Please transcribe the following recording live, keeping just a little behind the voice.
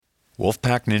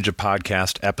Wolfpack Ninja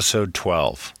Podcast, Episode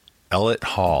 12, Elet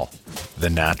Hall,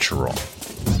 The Natural.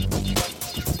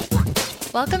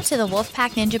 Welcome to the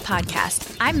Wolfpack Ninja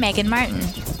Podcast. I'm Megan Martin.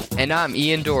 And I'm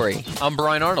Ian Dory. I'm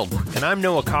Brian Arnold. And I'm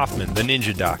Noah Kaufman, the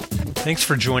Ninja Doc. Thanks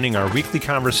for joining our weekly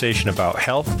conversation about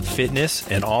health, fitness,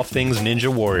 and all things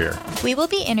Ninja Warrior. We will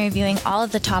be interviewing all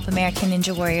of the top American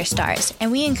Ninja Warrior stars,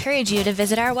 and we encourage you to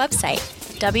visit our website,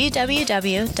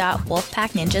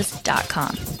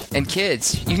 www.wolfpackninjas.com. And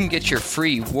kids, you can get your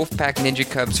free Wolfpack Ninja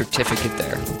Cub certificate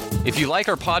there. If you like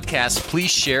our podcast,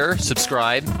 please share,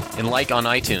 subscribe, and like on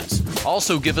iTunes.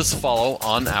 Also, give us a follow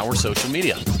on our social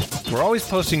media. We're always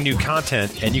posting new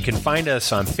content, and you can find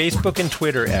us on Facebook and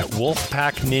Twitter at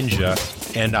Wolfpack Ninja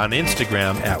and on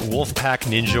Instagram at Wolfpack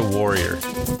Ninja Warrior.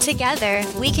 Together,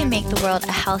 we can make the world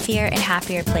a healthier and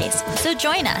happier place. So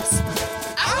join us.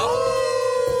 Ow!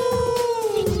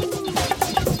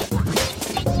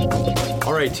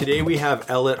 All right, today we have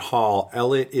Elet Hall.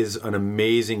 Elet is an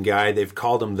amazing guy. They've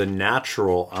called him the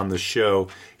Natural on the show.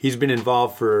 He's been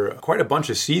involved for quite a bunch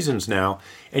of seasons now.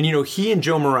 And, you know, he and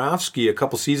Joe Moravsky a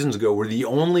couple seasons ago were the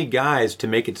only guys to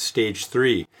make it to stage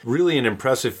 3. Really an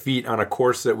impressive feat on a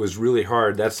course that was really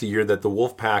hard. That's the year that the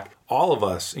Wolfpack, all of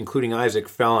us, including Isaac,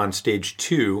 fell on stage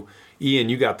 2. Ian,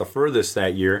 you got the furthest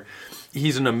that year.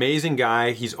 He's an amazing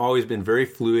guy. He's always been very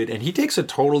fluid, and he takes a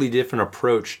totally different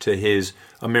approach to his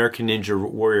American Ninja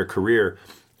Warrior career.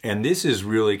 And this is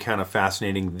really kind of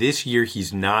fascinating. This year,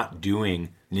 he's not doing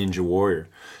Ninja Warrior.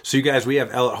 So you guys, we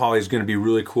have Elet Hall. He's going to be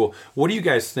really cool. What do you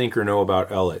guys think or know about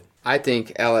Elet? I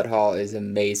think Elet Hall is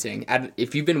amazing.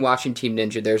 If you've been watching Team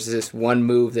Ninja, there's this one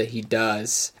move that he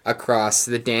does across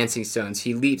the dancing stones.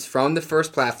 He leaps from the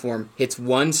first platform, hits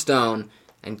one stone,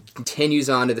 and continues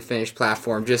on to the finished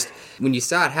platform. Just when you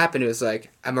saw it happen, it was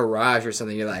like a mirage or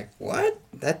something. You're like, what?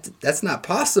 That's not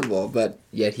possible. But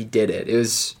yet he did it. It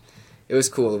was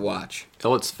cool to watch.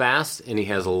 Elet's fast, and he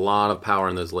has a lot of power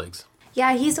in those legs.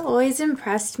 Yeah, he's always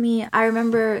impressed me. I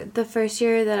remember the first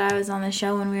year that I was on the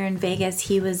show when we were in Vegas,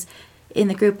 he was in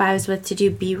the group I was with to do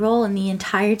B-roll, and the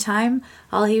entire time,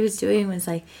 all he was doing was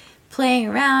like playing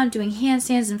around, doing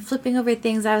handstands and flipping over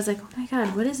things. I was like, oh my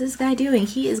God, what is this guy doing?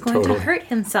 He is going to hurt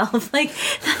himself. Like,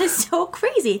 that is so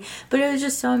crazy. But it was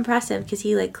just so impressive because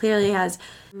he like clearly has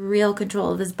real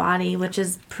control of his body, which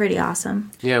is pretty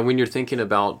awesome. Yeah, when you're thinking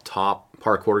about top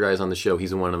parkour guys on the show,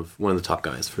 he's one of the top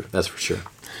guys, that's for sure.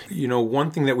 You know, one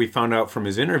thing that we found out from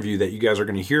his interview that you guys are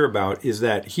going to hear about is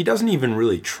that he doesn't even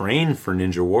really train for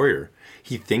Ninja Warrior.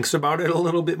 He thinks about it a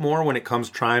little bit more when it comes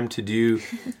time to do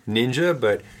Ninja,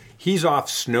 but he's off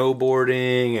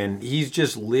snowboarding and he's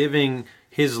just living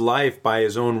his life by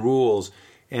his own rules.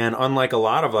 And unlike a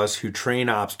lot of us who train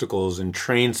obstacles and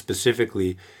train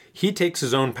specifically, he takes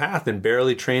his own path and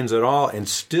barely trains at all and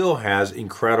still has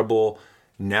incredible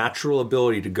natural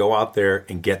ability to go out there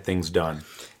and get things done.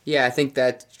 Yeah, I think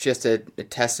that's just a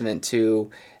testament to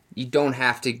you don't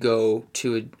have to go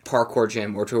to a parkour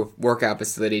gym or to a workout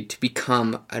facility to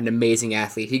become an amazing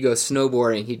athlete. He goes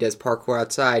snowboarding, he does parkour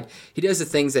outside, he does the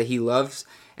things that he loves,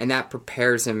 and that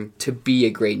prepares him to be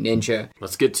a great ninja.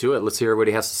 Let's get to it. Let's hear what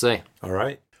he has to say. All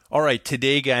right.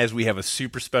 Today, guys, we have a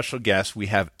super special guest. We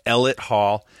have Elet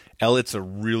Hall. Elet's a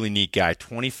really neat guy,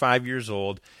 25 years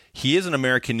old. He is an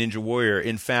American Ninja Warrior.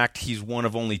 In fact, he's one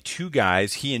of only 2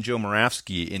 guys, he and Joe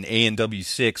Moravsky, in A&W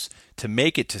 6 to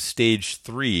make it to stage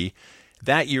 3.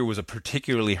 That year was a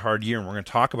particularly hard year, and we're going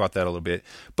to talk about that a little bit.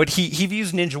 But he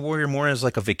views Ninja Warrior more as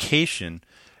like a vacation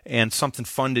and something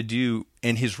fun to do,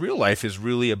 and his real life is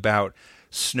really about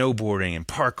snowboarding and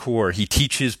parkour. He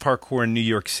teaches parkour in New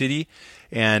York City,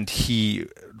 and he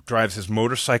drives his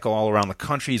motorcycle all around the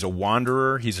country. He's a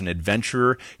wanderer. He's an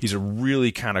adventurer. He's a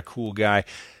really kind of cool guy.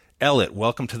 Elet,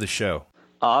 welcome to the show.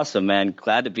 Awesome, man.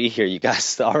 Glad to be here. You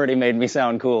guys already made me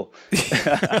sound cool.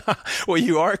 Well,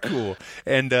 you are cool.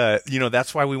 And, you know,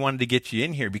 that's why we wanted to get you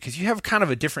in here, because you have kind of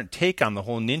a different take on the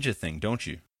whole ninja thing, don't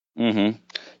you? Mm-hmm.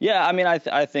 Yeah, I mean,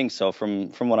 I think so.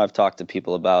 From what I've talked to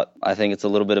people about, I think it's a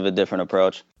little bit of a different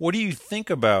approach. What do you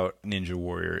think about Ninja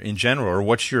Warrior in general, or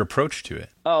what's your approach to it?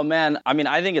 Oh, man. I mean,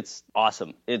 I think it's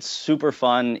awesome. It's super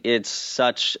fun. It's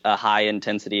such a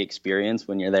high-intensity experience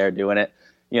when you're there doing it.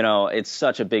 You know, it's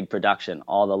such a big production.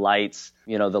 All the lights,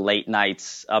 you know, the late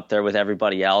nights up there with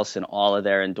everybody else and all of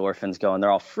their endorphins going.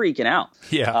 They're all freaking out.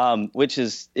 Yeah.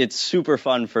 It's super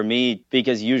fun for me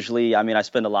because usually, I mean, I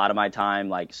spend a lot of my time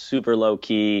like super low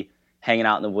key, hanging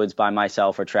out in the woods by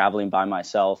myself or traveling by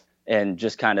myself. and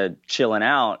just kind of chilling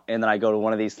out. And then I go to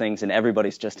one of these things and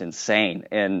everybody's just insane.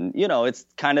 And, you know, it's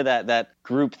kind of that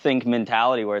group think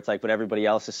mentality where it's like, but everybody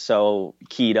else is so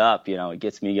keyed up, you know, it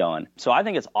gets me going. So I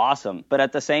think it's awesome. But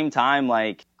at the same time,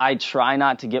 like, I try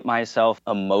not to get myself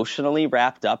emotionally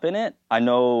wrapped up in it. I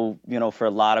know, you know, for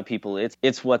a lot of people,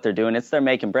 it's what they're doing. It's their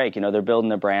make and break. You know, they're building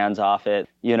their brands off it.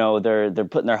 You know, they're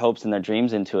putting their hopes and their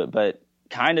dreams into it. But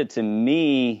kind of to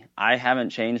me, I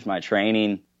haven't changed my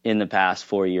training in the past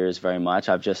 4 years very much.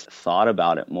 I've just thought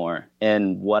about it more.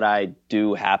 And what I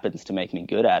do happens to make me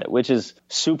good at it, which is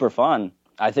super fun.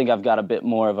 I think I've got a bit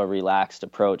more of a relaxed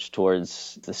approach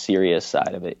towards the serious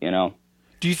side of it, you know?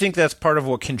 Do you think that's part of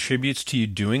what contributes to you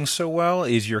doing so well,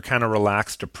 is your kind of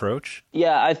relaxed approach?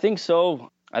 Yeah, I think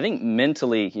so. I think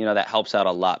mentally, you know, that helps out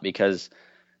a lot because,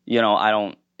 you know, I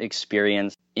don't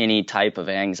experience any type of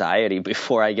anxiety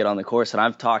before I get on the course. And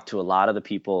I've talked to a lot of the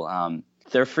people,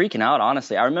 they're freaking out,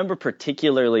 honestly. I remember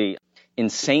particularly in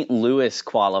St. Louis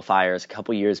qualifiers a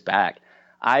couple years back,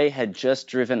 I had just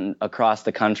driven across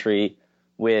the country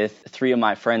with 3 of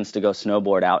my friends to go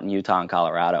snowboard out in Utah and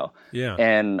Colorado. Yeah.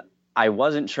 And I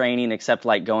wasn't training except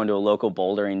like going to a local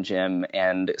bouldering gym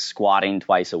and squatting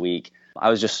twice a week. I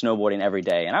was just snowboarding every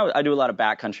day. And I do a lot of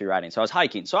backcountry riding. So I was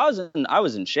hiking. So I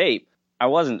was in shape. I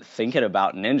wasn't thinking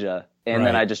about Ninja. And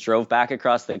then I just drove back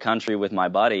across the country with my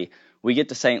buddy. We get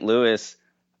to St. Louis.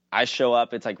 I show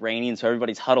up, it's like raining, so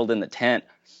everybody's huddled in the tent,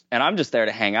 and I'm just there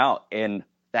to hang out. And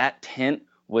that tent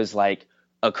was like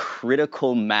a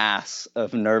critical mass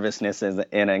of nervousness and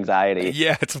anxiety.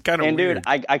 Yeah, it's kind of and weird.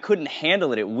 Dude, I couldn't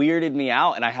handle it. It weirded me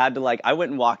out, and I had to I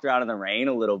went and walked around in the rain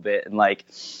a little bit, and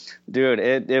dude,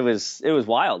 it was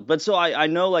wild. But so I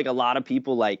know a lot of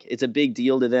people, it's a big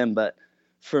deal to them, but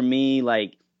for me,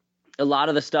 a lot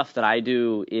of the stuff that I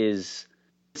do is,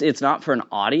 it's not for an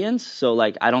audience. So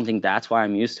I don't think that's why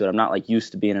I'm used to it. I'm not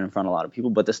used to being in front of a lot of people,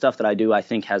 but the stuff that I do, I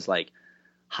think has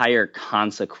higher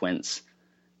consequence.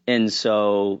 And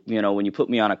so, you know, when you put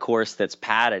me on a course that's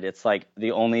padded, it's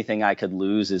the only thing I could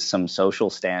lose is some social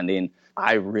standing.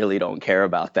 I really don't care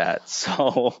about that.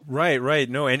 So Right.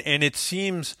 No, and it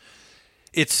seems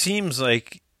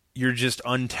like you're just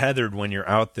untethered when you're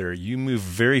out there. You move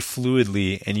very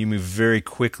fluidly and you move very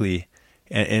quickly,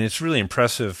 and it's really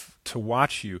impressive to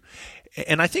watch you.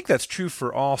 And I think that's true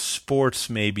for all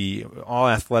sports, maybe all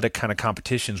athletic kind of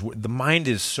competitions. The mind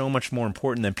is so much more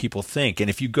important than people think. And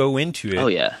if you go into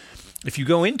it, if you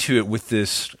go into it with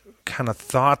this kind of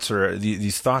thoughts or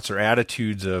these thoughts or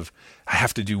attitudes of, I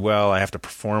have to do well, I have to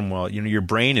perform well, you know, your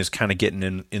brain is kind of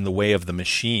getting in the way of the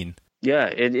machine. Yeah,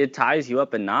 it ties you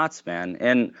up in knots, man.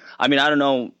 And I mean, I don't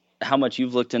know how much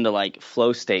you've looked into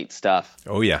flow state stuff.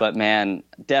 Oh yeah. But man,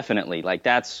 definitely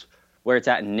that's where it's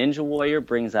at. Ninja Warrior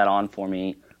brings that on for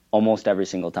me almost every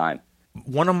single time.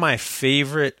 One of my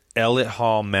favorite Elet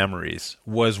Hall memories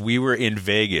was we were in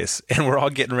Vegas and we're all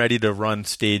getting ready to run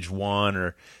stage 1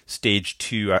 or stage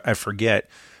 2, I forget.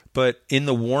 But in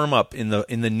the warm up in the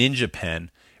Ninja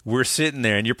Pen, we're sitting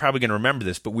there, and you're probably going to remember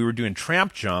this, but we were doing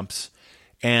tramp jumps,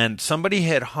 and somebody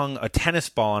had hung a tennis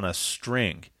ball on a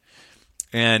string,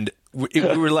 and we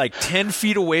were 10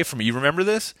 feet away from it. You remember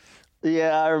this?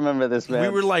 Yeah, I remember this, man. We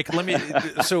were let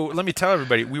me tell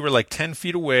everybody, we were 10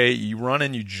 feet away. You run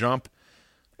and you jump,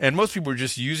 and most people were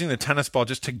just using the tennis ball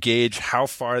just to gauge how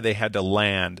far they had to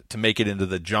land to make it into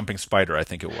the jumping spider, I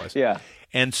think it was. Yeah.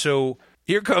 And so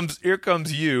here comes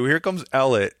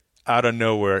Elet out of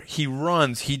nowhere. He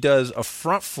runs, he does a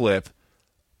front flip,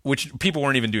 which people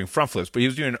weren't even doing front flips, but he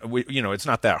was doing, you know, it's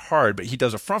not that hard, but he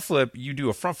does a front flip. You do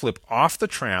a front flip off the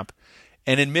tramp,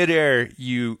 and in midair,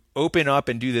 you open up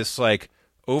and do this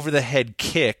over the head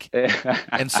kick,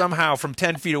 and somehow from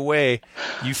 10 feet away,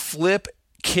 you flip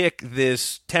kick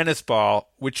this tennis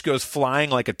ball, which goes flying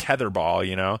like a tether ball,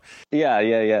 you know?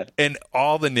 Yeah. And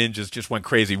all the ninjas just went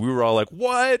crazy. We were all like,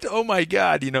 what? Oh my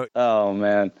God, you know? Oh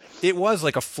man. It was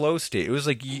like a flow state. It was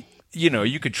you know,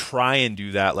 you could try and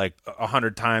do that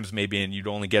 100 times maybe, and you'd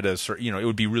only get a certain, you know, it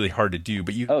would be really hard to do,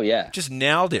 but you just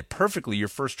nailed it perfectly your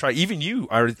first try. Even you,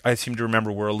 I seem to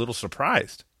remember, were a little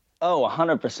surprised. Oh,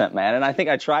 100%, man. And I think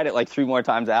I tried it 3 more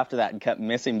times after that and kept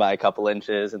missing by a couple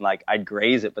inches, and I'd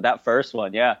graze it. But that first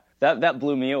one, that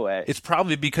blew me away. It's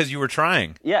probably because you were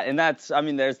trying. Yeah, and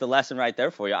there's the lesson right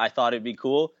there for you. I thought it'd be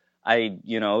cool. I,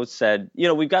 said,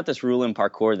 we've got this rule in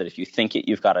parkour that if you think it,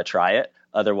 you've got to try it.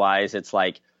 Otherwise, it's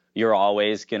you're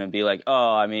always going to be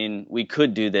we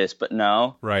could do this, but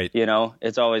no. Right.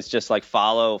 It's always just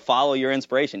follow your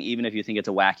inspiration. Even if you think it's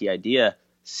a wacky idea,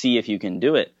 see if you can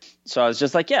do it. So I was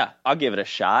just I'll give it a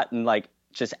shot. And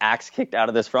just axe kicked out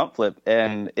of this front flip,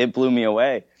 and it blew me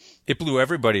away. It blew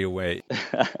everybody away.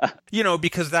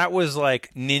 Because that was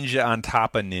like ninja on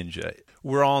top of ninja.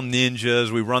 We're all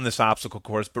ninjas. We run this obstacle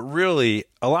course, but really,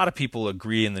 a lot of people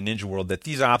agree in the ninja world that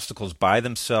these obstacles by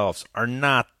themselves are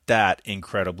not that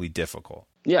incredibly difficult.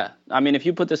 Yeah. I mean, if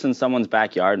you put this in someone's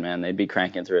backyard, man, they'd be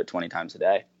cranking through it 20 times a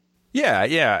day.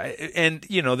 Yeah. And,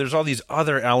 there's all these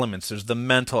other elements. There's the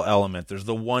mental element. There's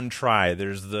the one try.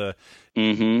 There's the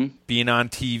being on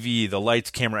TV, the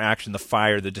lights, camera, action, the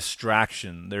fire, the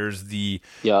distraction. There's the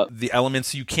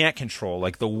elements you can't control,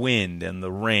 like the wind and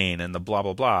the rain and the blah,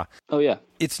 blah, blah. Oh, yeah.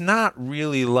 It's not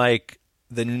really like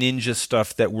the ninja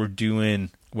stuff that we're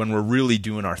doing when we're really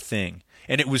doing our thing.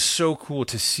 And it was so cool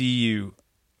to see you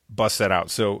bust that out.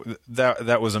 So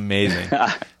that was amazing.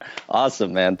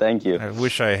 Awesome, man. Thank you. I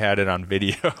wish I had it on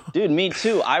video. Dude, me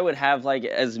too. I would have like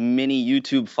as many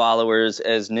YouTube followers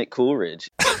as Nick Coolidge.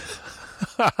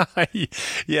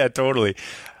 Yeah, totally.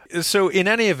 So in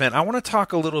any event, I want to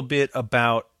talk a little bit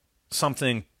about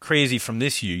something crazy from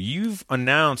this year. You've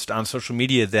announced on social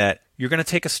media that you're going to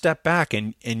take a step back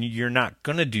and you're not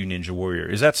going to do Ninja Warrior.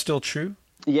 Is that still true?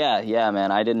 Yeah,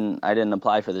 man. I didn't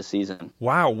apply for this season.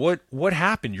 Wow, what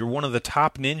happened? You're one of the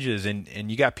top ninjas,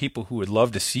 and you got people who would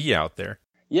love to see you out there.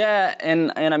 Yeah,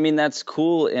 and I mean, that's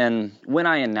cool. And when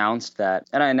I announced that,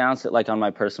 and I announced it like on my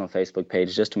personal Facebook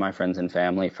page, just to my friends and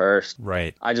family first.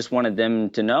 Right. I just wanted them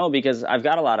to know, because I've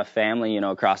got a lot of family,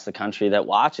 across the country that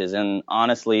watches. And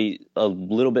honestly, a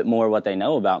little bit more what they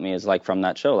know about me is like from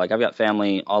that show. Like I've got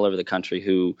family all over the country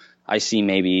who I see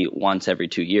maybe once every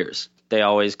 2 years. They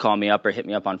always call me up or hit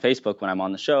me up on Facebook when I'm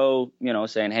on the show,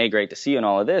 saying, hey, great to see you and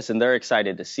all of this. And they're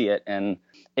excited to see it. And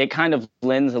it kind of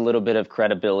lends a little bit of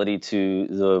credibility to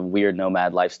the weird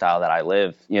nomad lifestyle that I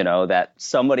live, that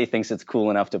somebody thinks it's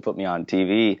cool enough to put me on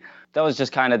TV. That was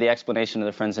just kind of the explanation to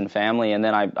the friends and family. And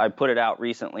then I put it out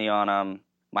recently on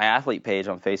my athlete page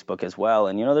on Facebook as well.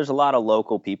 And, there's a lot of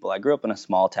local people. I grew up in a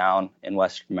small town in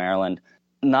Western Maryland.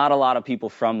 Not a lot of people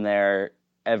from there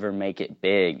ever make it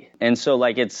big. And so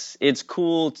like it's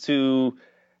cool to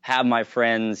have my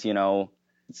friends,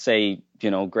 say,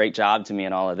 great job to me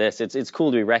and all of this. It's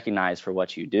cool to be recognized for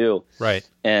what you do. Right.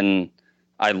 And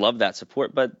I love that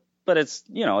support, but it's,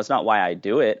 it's not why I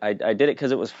do it. I did it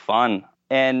because it was fun.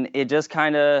 And it just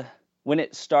kind of, when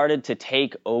it started to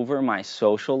take over my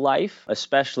social life,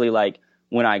 especially like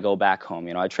when I go back home,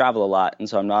 I travel a lot. And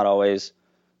so I'm not always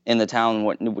in the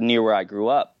town near where I grew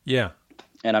up. Yeah.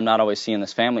 And I'm not always seeing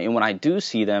this family. And when I do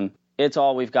see them, it's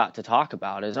all we've got to talk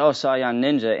about is, oh, saw you on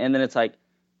Ninja. And then it's like,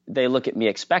 they look at me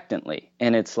expectantly.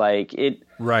 And it's like, it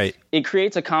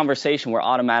creates a conversation where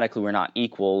automatically we're not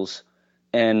equals.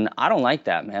 And I don't like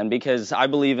that, man, because I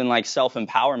believe in like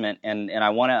self-empowerment and I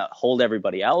want to hold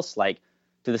everybody else like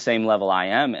to the same level I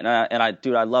am. And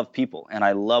I love people and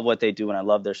I love what they do and I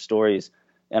love their stories.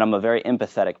 And I'm a very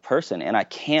empathetic person and I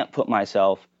can't put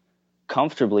myself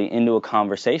comfortably into a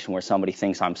conversation where somebody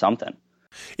thinks I'm something.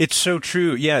 It's so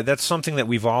true. Yeah, that's something that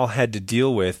we've all had to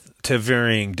deal with to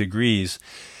varying degrees.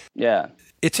 Yeah.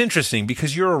 It's interesting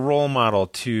because you're a role model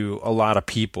to a lot of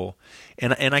people.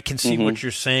 And I can see what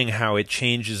you're saying, how it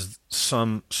changes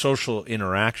some social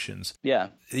interactions. Yeah.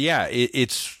 Yeah,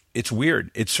 it's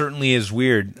weird. It certainly is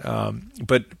weird.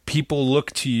 But people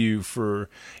look to you for,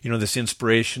 this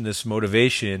inspiration, this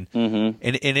motivation. And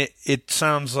it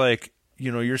sounds like,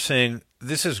 you're saying,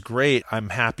 this is great. I'm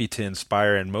happy to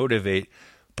inspire and motivate,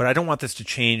 but I don't want this to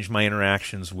change my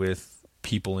interactions with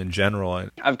people in general.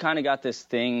 I've kind of got this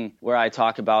thing where I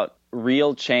talk about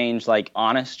real change, like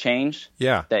honest change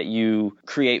that you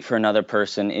create for another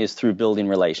person is through building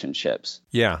relationships.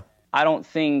 Yeah. I don't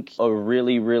think a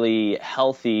really, really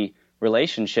healthy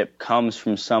relationship comes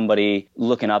from somebody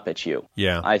looking up at you.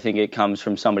 Yeah. I think it comes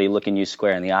from somebody looking you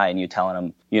square in the eye and you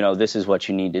telling them, this is what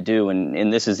you need to do.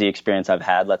 And this is the experience I've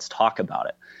had. Let's talk about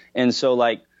it. And so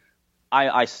like,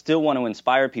 I still want to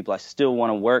inspire people. I still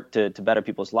want to work to better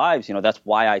people's lives. That's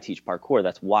why I teach parkour.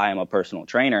 That's why I'm a personal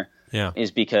trainer. Yeah.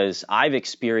 Is because I've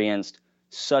experienced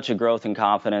such a growth in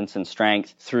confidence and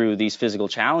strength through these physical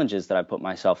challenges that I put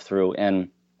myself through. And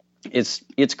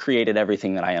it's created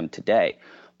everything that I am today.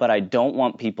 But I don't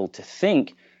want people to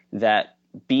think that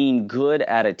being good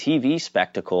at a TV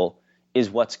spectacle is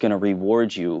what's going to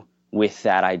reward you with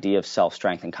that idea of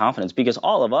self-strength and confidence. Because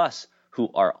all of us who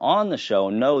are on the show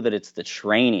know that it's the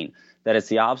training, that it's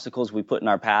the obstacles we put in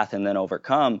our path and then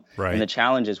overcome, and the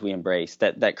challenges we embrace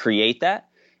that create that.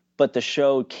 But the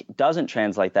show doesn't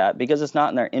translate that because it's not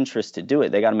in their interest to do it.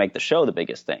 They got to make the show the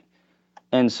biggest thing.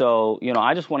 And so,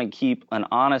 I just want to keep an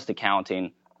honest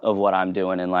accounting of what I'm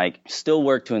doing and like still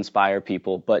work to inspire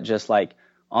people, but just like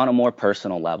on a more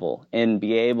personal level and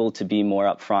be able to be more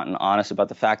upfront and honest about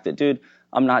the fact that, dude,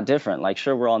 I'm not different. Like,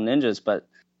 sure, we're all ninjas, but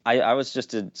I was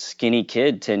just a skinny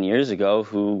kid 10 years ago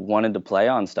who wanted to play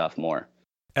on stuff more.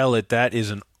 Elet, that is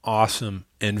an awesome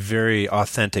and very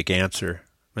authentic answer.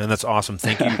 Man, that's awesome.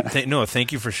 Thank you.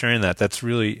 Thank you for sharing that. That's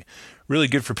really, really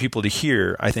good for people to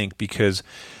hear, I think, because,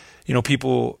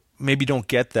 people maybe don't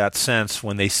get that sense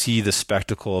when they see the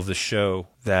spectacle of the show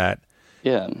that,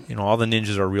 all the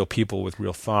ninjas are real people with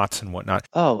real thoughts and whatnot.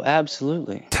 Oh,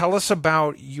 absolutely. Tell us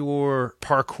about your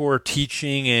parkour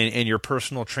teaching and your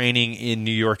personal training in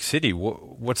New York City.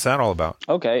 What's that all about?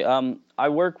 Okay. I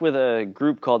work with a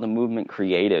group called the Movement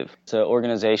Creative. It's an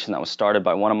organization that was started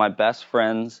by one of my best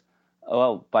friends.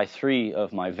 Well, by three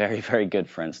of my very, very good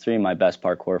friends, three of my best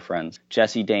parkour friends,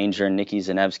 Jesse Danger, Nikki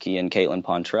Zanevsky, and Caitlin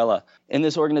Pontrella. And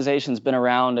this organization's been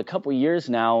around a couple years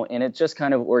now, and it just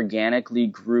kind of organically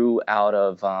grew out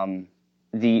of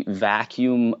the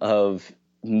vacuum of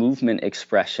movement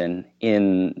expression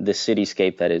in the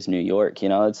cityscape that is New York.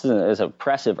 It's an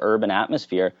oppressive urban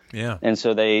atmosphere. Yeah. And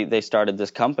so they started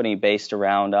this company based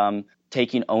around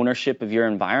taking ownership of your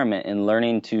environment and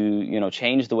learning to,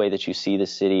 change the way that you see the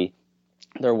city.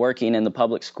 They're working in the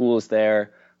public schools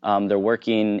there. They're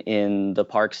working in the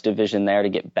parks division there to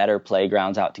get better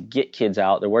playgrounds out, to get kids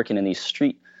out. They're working in these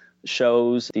street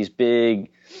shows, these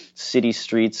big city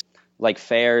streets like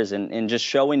fairs, and just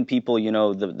showing people,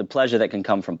 the pleasure that can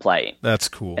come from playing. That's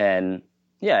cool. And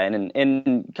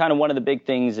and kind of one of the big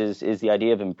things is the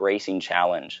idea of embracing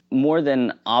challenge. More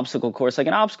than obstacle course, like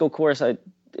an obstacle course,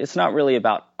 it's not really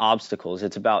about obstacles.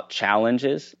 It's about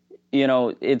challenges.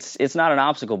 It's not an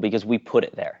obstacle because we put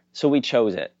it there. So we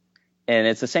chose it. And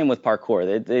it's the same with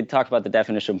parkour. They talk about the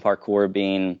definition of parkour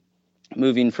being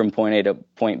moving from point A to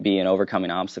point B and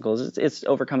overcoming obstacles. It's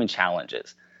overcoming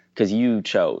challenges because you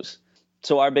chose.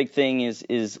 So our big thing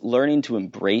is learning to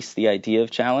embrace the idea of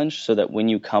challenge so that when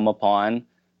you come upon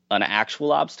an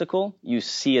actual obstacle, you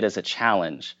see it as a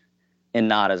challenge and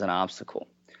not as an obstacle.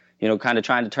 Kind of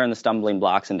trying to turn the stumbling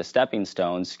blocks into stepping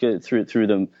stones through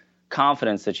the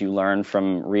confidence that you learn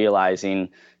from realizing,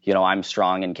 I'm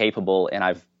strong and capable, and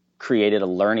I've created a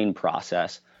learning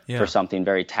process for something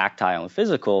very tactile and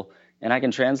physical, and I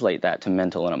can translate that to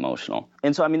mental and emotional.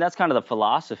 And so, that's kind of the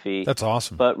philosophy. That's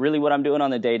awesome. But really what I'm doing on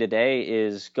the day-to-day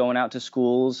is going out to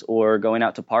schools or going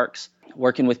out to parks,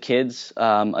 working with kids,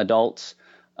 adults,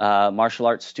 martial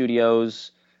arts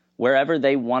studios, wherever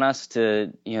they want us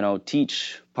to,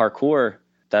 teach parkour,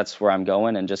 that's where I'm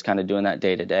going and just kind of doing that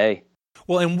day-to-day.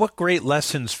 Well, and what great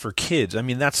lessons for kids.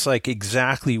 That's like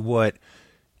exactly what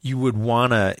you would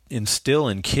want to instill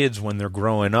in kids when they're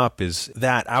growing up, is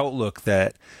that outlook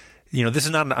that, this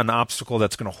is not an obstacle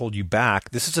that's going to hold you back.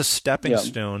 This is a stepping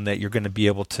stone that you're going to be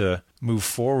able to move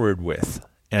forward with,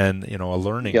 and, a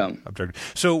learning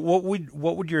objective. So what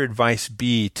would your advice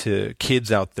be to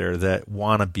kids out there that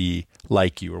want to be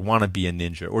like you or want to be a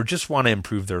ninja or just want to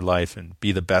improve their life and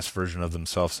be the best version of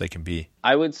themselves they can be?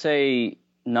 I would say,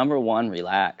 number one,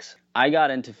 relax. I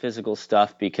got into physical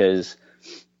stuff because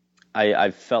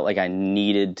I felt like I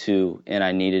needed to, and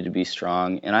I needed to be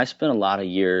strong. And I spent a lot of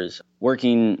years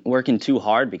working too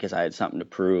hard because I had something to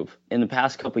prove. In the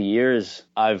past couple of years,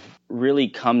 I've really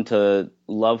come to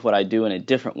love what I do in a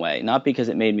different way. Not because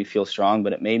it made me feel strong,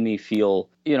 but it made me feel,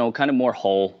 kind of more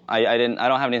whole. I don't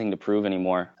have anything to prove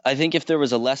anymore. I think if there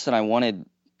was a lesson I wanted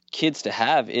kids to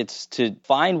have, it's to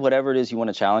find whatever it is you want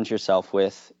to challenge yourself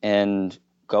with and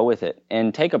go with it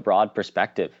and take a broad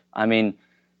perspective.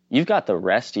 You've got the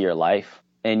rest of your life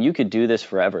and you could do this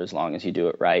forever as long as you do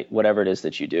it right, whatever it is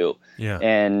that you do. Yeah.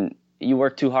 And you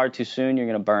work too hard too soon, you're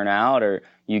going to burn out or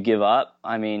you give up.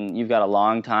 You've got a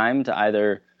long time to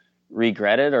either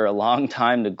regret it or a long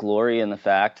time to glory in the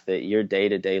fact that your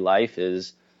day-to-day life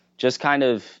is just kind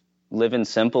of living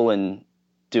simple and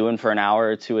doing for an hour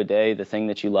or two a day the thing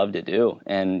that you love to do.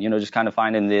 And, just kind of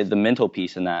finding the mental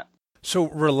peace in that. So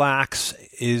relax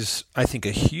is, I think,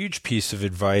 a huge piece of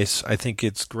advice. I think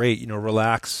it's great,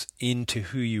 relax into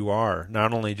who you are,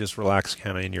 not only just relax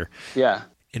kind of in your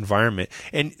environment.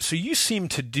 And so you seem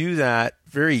to do that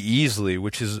very easily,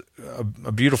 which is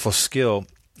a beautiful skill.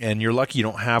 And you're lucky you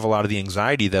don't have a lot of the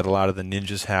anxiety that a lot of the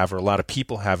ninjas have or a lot of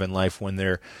people have in life when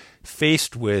they're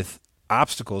faced with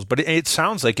obstacles. But it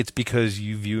sounds like it's because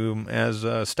you view them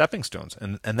as stepping stones.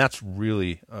 And that's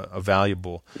really a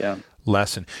valuable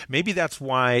lesson. Maybe that's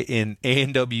why in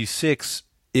A&W 6,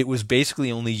 it was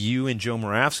basically only you and Joe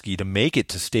Moravsky to make it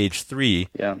to stage 3.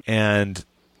 Yeah. And,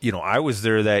 I was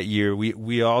there that year.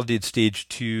 We all did stage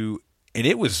 2, and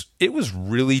it was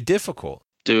really difficult.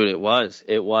 Dude, it was.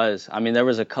 It was. I mean, there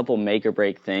was a couple make or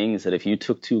break things that if you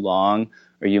took too long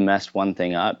or you messed one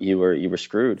thing up, you were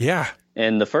screwed. Yeah.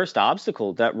 And the first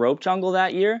obstacle, that rope jungle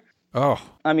that year, Oh,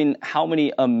 I mean, how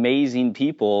many amazing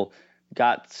people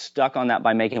got stuck on that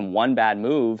by making one bad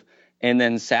move and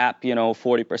then sap,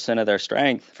 40% of their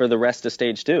strength for the rest of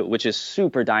stage 2, which is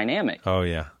super dynamic. oh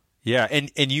yeah. Yeah,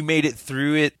 and you made it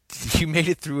through it. You made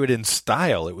it through it in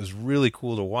style. It was really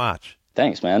cool to watch.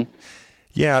 Thanks, man.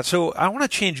 Yeah, so I want to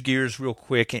change gears real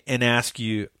quick and ask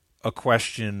you a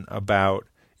question about,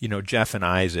 Jeff and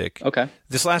Isaac. Okay.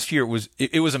 This last year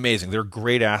it was amazing. They're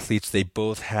great athletes. They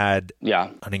both had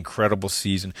an incredible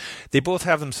season. They both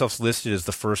have themselves listed as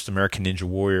the first American Ninja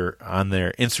Warrior on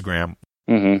their Instagram.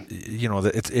 Mm-hmm.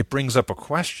 It brings up a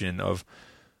question of,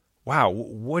 wow,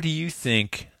 what do you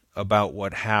think about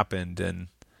what happened and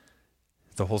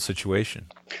the whole situation?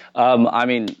 I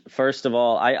mean, first of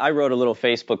all, I wrote a little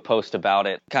Facebook post about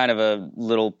it, kind of a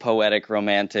little poetic,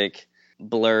 romantic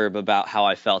blurb about how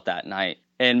I felt that night.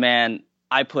 And man,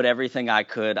 I put everything I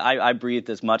could. I breathed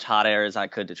as much hot air as I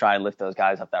could to try and lift those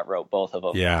guys up that rope, both of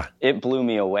them. Yeah. It blew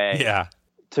me away. Yeah.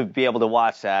 To be able to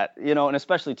watch that, and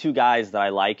especially two guys that I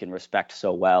like and respect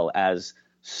so well as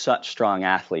such strong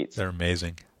athletes. They're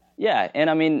amazing. Yeah, and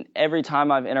I mean, every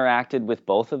time I've interacted with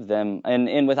both of them,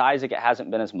 and with Isaac, it hasn't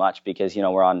been as much because,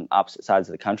 we're on opposite sides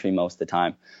of the country most of the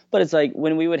time. But it's like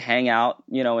when we would hang out,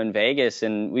 in Vegas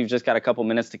and we've just got a couple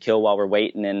minutes to kill while we're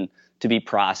waiting and to be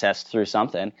processed through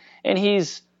something. And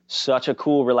he's such a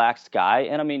cool, relaxed guy.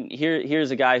 And I mean, here's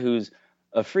a guy who's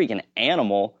a freaking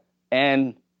animal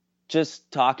and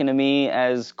just talking to me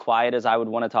as quiet as I would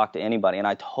want to talk to anybody. And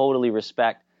I totally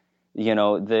respect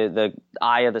the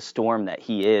eye of the storm that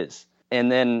he is.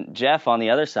 And then Jeff on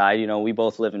the other side, we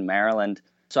both live in Maryland,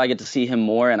 so I get to see him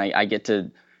more and I get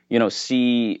to,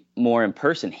 see more in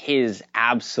person his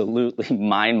absolutely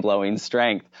mind-blowing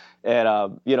strength.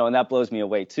 And, and that blows me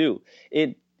away too.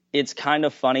 It's kind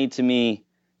of funny to me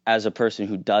as a person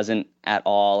who doesn't at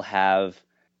all have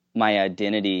my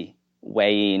identity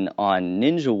weighing on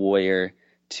Ninja Warrior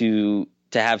to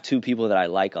have two people that I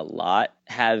like a lot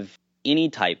have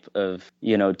any type of,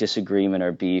 disagreement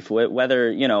or beef,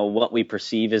 whether, what we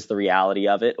perceive is the reality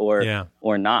of it or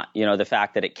not, the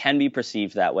fact that it can be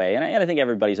perceived that way. And I think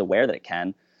everybody's aware that it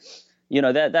can,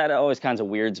 that always kind of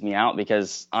weirds me out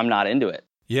because I'm not into it.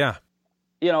 Yeah.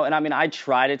 And I mean, I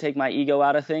try to take my ego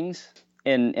out of things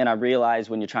and I realize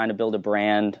when you're trying to build a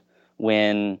brand,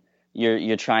 when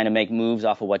you're trying to make moves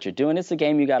off of what you're doing, it's a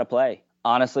game you got to play.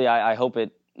 Honestly, I hope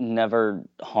it never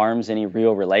harms any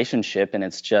real relationship and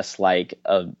it's just like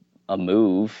a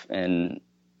move. And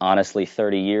honestly,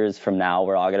 30 years from now,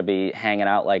 we're all going to be hanging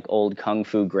out like old kung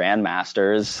fu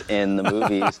grandmasters in the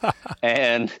movies.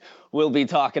 And we'll be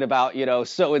talking about,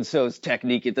 so-and-so's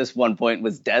technique at this one point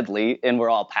was deadly and we're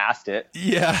all past it.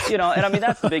 Yeah. And I mean,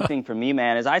 that's the big thing for me,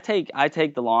 man, is I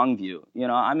take the long view.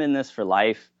 I'm in this for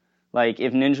life. Like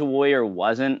if Ninja Warrior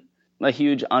wasn't a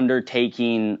huge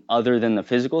undertaking other than the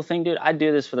physical thing, dude, I'd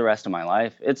do this for the rest of my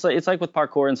life. It's like with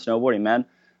parkour and snowboarding, man.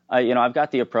 I've got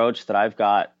the approach that I've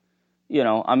got,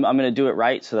 I'm going to do it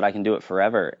right so that I can do it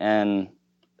forever. And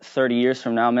 30 years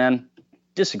from now, man,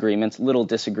 disagreements, little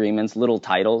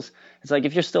titles. It's like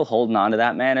if you're still holding on to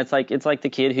that, man, it's like the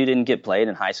kid who didn't get played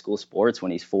in high school sports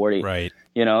when he's 40. Right.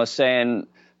 Saying,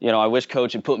 I wish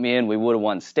coach had put me in, we would have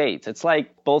won states. It's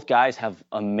like both guys have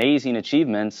amazing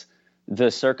achievements. The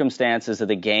circumstances of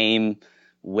the game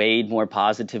weighed more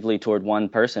positively toward one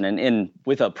person and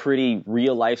with a pretty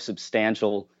real life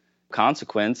substantial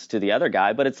consequence to the other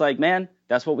guy. But it's like, man,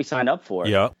 that's what we signed up for.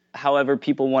 Yeah. However,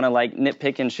 people want to like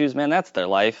nitpick and choose, man, that's their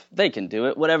life. They can do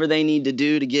it, whatever they need to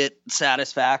do to get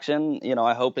satisfaction.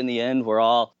 I hope in the end we're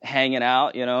all hanging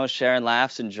out, sharing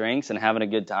laughs and drinks and having a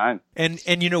good time. And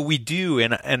we do.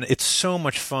 And it's so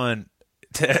much fun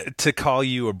to call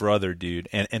you a brother, dude,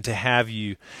 and to have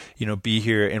you, be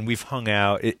here and we've hung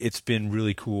out. It's been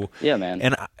really cool. Yeah, man.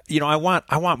 And I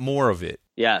want more of it.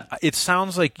 Yeah. It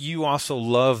sounds like you also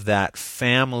love that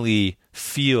family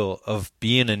feel of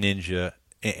being a ninja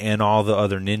and all the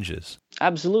other ninjas.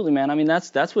 Absolutely, man. I mean,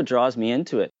 that's what draws me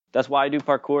into it. That's why I do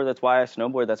parkour. That's why I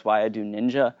snowboard. That's why I do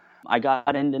ninja. I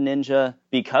got into ninja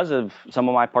because of some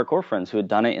of my parkour friends who had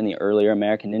done it in the earlier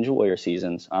American Ninja Warrior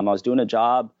seasons. I was doing a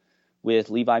job with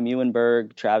Levi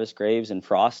Muenberg, Travis Graves, and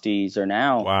Frosty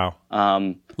Zernow.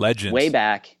 Wow. Legends. Way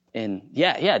back. And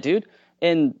yeah, dude.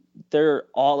 And they're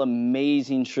all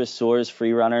amazing Tresors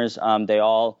free runners. They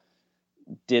all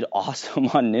did awesome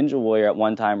on Ninja Warrior at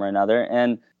one time or another.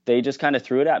 And they just kind of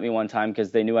threw it at me one time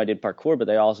because they knew I did parkour, but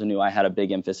they also knew I had a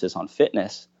big emphasis on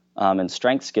fitness and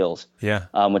strength skills, yeah,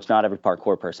 which not every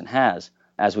parkour person has,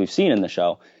 as we've seen in the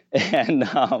show. And,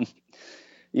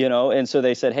 and so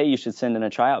they said, hey, you should send in a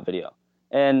tryout video.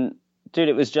 And dude,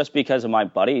 it was just because of my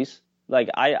buddies. Like,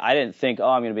 I didn't think, oh,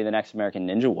 I'm going to be the next American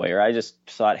Ninja Warrior. I just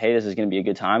thought, hey, this is going to be a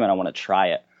good time and I want to try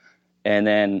it. And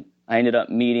then I ended up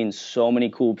meeting so many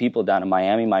cool people down in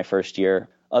Miami my first year,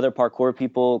 other parkour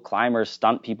people, climbers,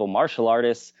 stunt people, martial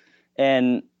artists.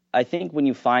 And I think when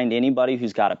you find anybody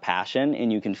who's got a passion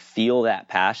and you can feel that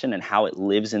passion and how it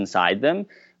lives inside them,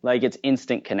 like, it's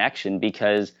instant connection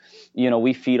because,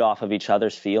 we feed off of each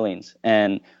other's feelings.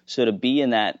 And so to be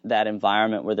in that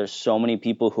environment where there's so many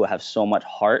people who have so much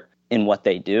heart in what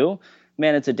they do,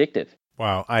 man, it's addictive.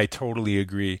 Wow, I totally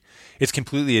agree. It's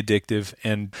completely addictive,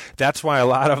 and that's why a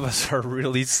lot of us are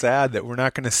really sad that we're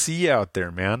not going to see you out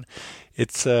there, man.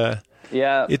 It's a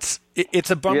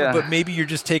bummer, but maybe you're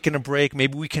just taking a break.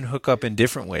 Maybe we can hook up in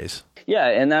different ways. Yeah,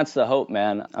 and that's the hope,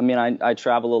 man. I mean, I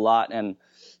travel a lot, and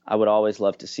I would always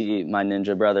love to see my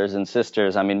ninja brothers and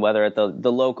sisters. I mean, whether at the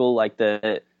local, like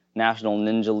the National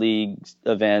Ninja League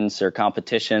events or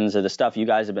competitions or the stuff you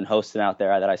guys have been hosting out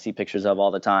there that I see pictures of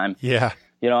all the time. Yeah.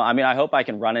 I mean, I hope I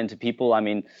can run into people. I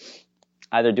mean,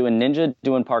 either doing ninja,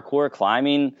 doing parkour,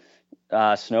 climbing,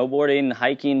 snowboarding,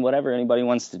 hiking, whatever anybody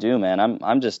wants to do, man.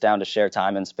 I'm just down to share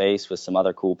time and space with some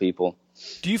other cool people.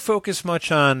 Do you focus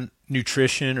much on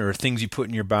nutrition or things you put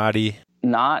in your body?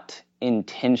 Not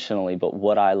intentionally, but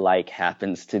what I like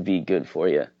happens to be good for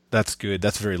you. That's good.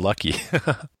 That's very lucky.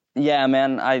 Yeah,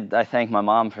 man, I thank my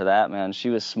mom for that, man. She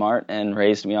was smart and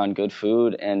raised me on good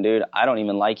food. And, dude, I don't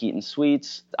even like eating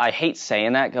sweets. I hate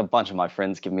saying that. A bunch of my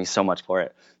friends give me so much for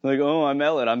it. They're like, oh, I'm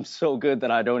Elet. I'm so good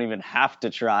that I don't even have to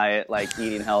try it, like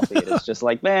eating healthy. It's just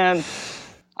like, man,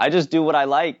 I just do what I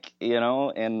like,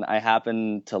 and I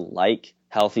happen to like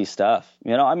healthy stuff.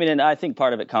 I mean, and I think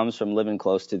part of it comes from living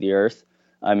close to the earth.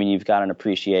 I mean, you've got an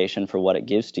appreciation for what it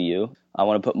gives to you. I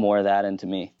want to put more of that into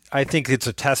me. I think it's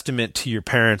a testament to your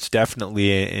parents,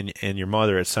 definitely, and your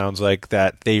mother. It sounds like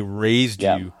that they raised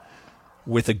you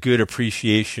with a good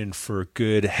appreciation for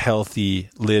good, healthy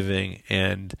living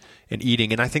and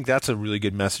eating. And I think that's a really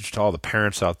good message to all the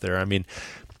parents out there. I mean,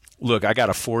 look, I got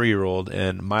a 4-year-old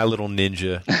and my little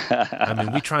ninja. I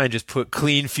mean, we try and just put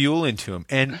clean fuel into him.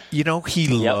 And, he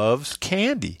loves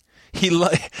candy. He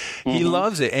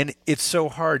loves it. And it's so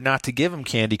hard not to give him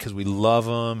candy because we love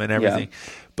him and everything. Yeah.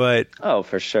 But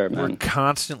for sure, man. We're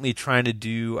constantly trying to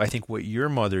do, I think, what your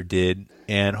mother did,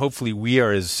 and hopefully we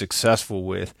are as successful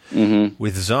with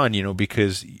Zun,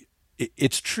 because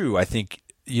it's true. I think,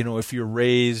 if you're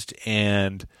raised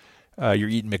and you're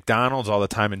eating McDonald's all the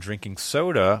time and drinking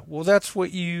soda, well, that's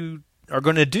what you are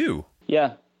going to do.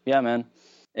 Yeah, man.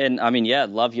 And I mean,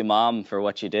 love you, Mom, for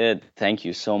what you did. Thank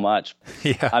you so much.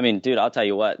 Yeah. I mean, dude, I'll tell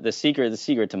you what, the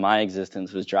secret to my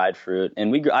existence was dried fruit.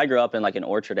 And I grew up in like an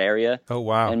orchard area. Oh,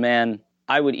 wow. And man,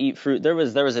 I would eat fruit. There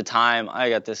was a time, I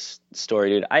got this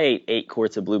story, dude. I ate 8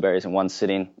 quarts of blueberries in one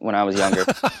sitting when I was younger.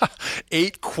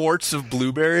 8 quarts of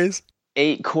blueberries?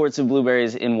 8 quarts of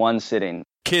blueberries in one sitting.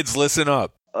 Kids, listen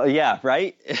up. Yeah,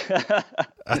 right?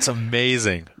 That's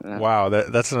amazing. Wow,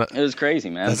 it was crazy,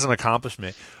 man. That's an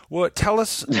accomplishment. Well, tell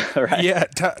us, right? Yeah,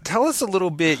 tell us a little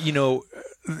bit. You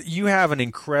have an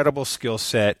incredible skill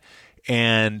set,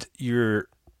 and you're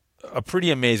a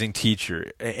pretty amazing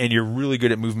teacher, and you're really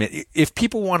good at movement. If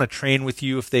people want to train with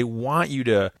you, if they want you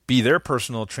to be their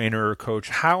personal trainer or coach,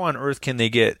 how on earth can they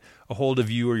get a hold of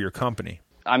you or your company?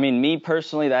 I mean, me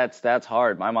personally, that's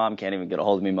hard. My mom can't even get a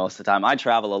hold of me most of the time. I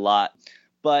travel a lot.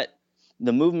 But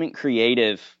the Movement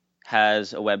Creative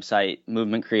has a website,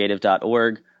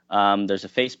 movementcreative.org. There's a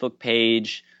Facebook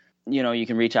page. You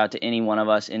can reach out to any one of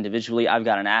us individually. I've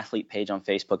got an athlete page on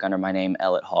Facebook under my name,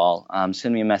 Elet Hall.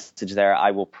 Send me a message there.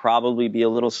 I will probably be a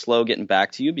little slow getting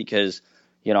back to you because,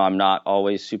 I'm not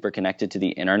always super connected to the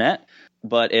internet.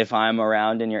 But if I'm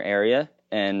around in your area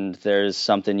and there's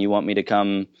something you want me to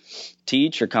come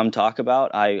teach or come talk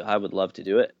about, I would love to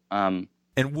do it.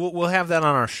 And we'll have that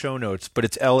on our show notes, but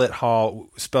it's Elet Hall.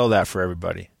 Spell that for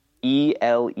everybody.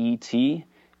 ELETHALL.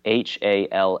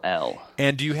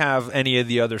 And do you have any of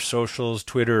the other socials,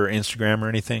 Twitter or Instagram or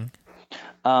anything?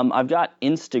 I've got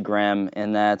Instagram,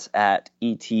 and that's at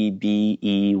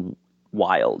ETBEWild.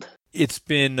 It's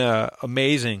been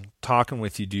amazing talking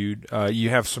with you, dude. You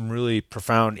have some really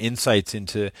profound insights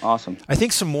into, awesome. I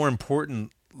think, some more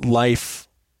important life,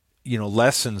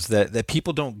 lessons that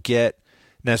people don't get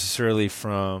necessarily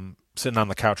from sitting on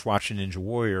the couch watching Ninja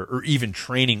Warrior or even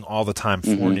training all the time for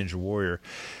Ninja Warrior.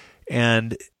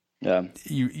 And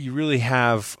you really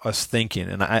have us thinking,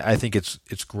 and I think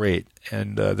it's great.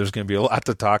 And there's going to be a lot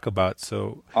to talk about.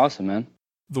 So awesome, man.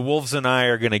 The Wolves and I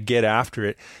are going to get after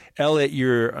it. Elet,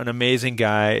 you're an amazing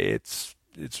guy. It's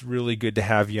it's really good to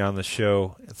have you on the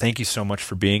show. Thank you so much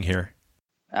for being here.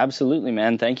 Absolutely,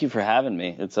 man. Thank you for having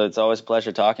me. It's always a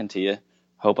pleasure talking to you.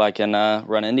 Hope I can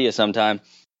run into you sometime.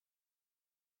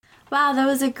 Wow, that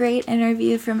was a great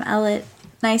interview from Elet.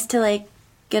 Nice to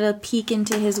get a peek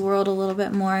into his world a little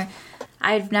bit more.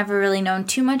 I've never really known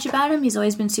too much about him. He's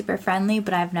always been super friendly,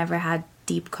 but I've never had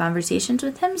deep conversations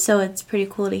with him. So it's pretty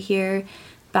cool to hear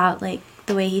about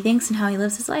the way he thinks and how he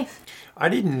lives his life. I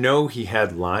didn't know he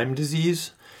had Lyme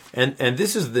disease, and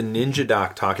this is the Ninja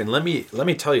Doc talk. And let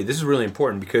me tell you, this is really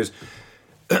important because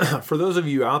for those of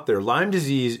you out there, Lyme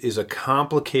disease is a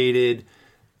complicated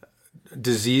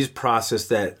disease process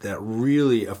that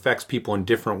really affects people in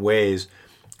different ways.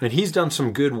 And he's done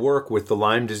some good work with the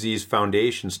Lyme Disease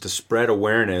Foundations to spread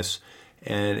awareness,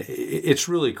 and it's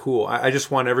really cool. I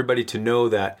just want everybody to know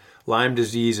that Lyme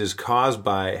disease is caused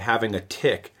by having a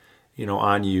tick,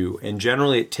 on you, and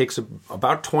generally it takes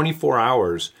about 24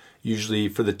 hours usually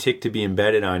for the tick to be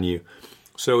embedded on you.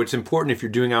 So it's important if you're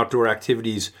doing outdoor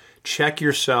activities, check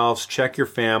yourselves, check your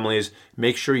families,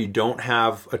 make sure you don't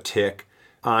have a tick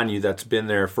on you that's been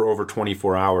there for over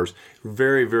 24 hours.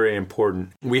 Very, very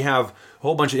important. We have a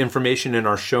whole bunch of information in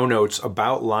our show notes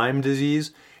about Lyme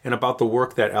disease and about the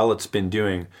work that Elet's been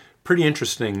doing. Pretty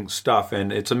interesting stuff,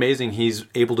 and it's amazing he's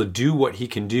able to do what he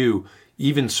can do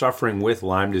even suffering with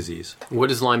Lyme disease. What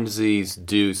does Lyme disease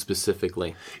do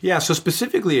specifically? Yeah, so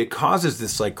specifically it causes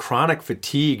this chronic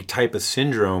fatigue type of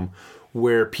syndrome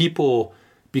where people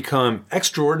become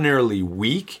extraordinarily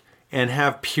weak and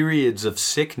have periods of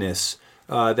sickness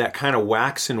that kind of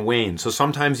wax and wane. So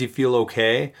sometimes you feel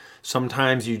okay,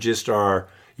 sometimes you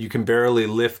can barely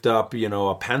lift up,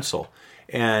 a pencil.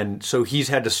 And so he's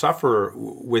had to suffer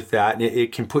with that, and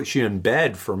it can put you in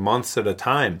bed for months at a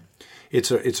time.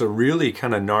 It's a really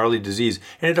kind of gnarly disease,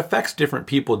 and it affects different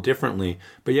people differently.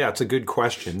 But yeah, it's a good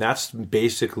question. That's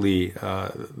basically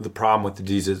the problem with the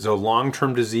disease. It's a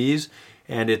long-term disease,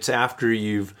 and it's after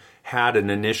you've had an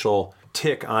initial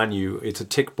tick on you. It's a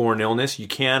tick-borne illness. You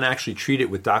can actually treat it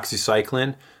with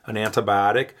doxycycline, an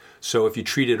antibiotic. So if you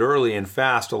treat it early and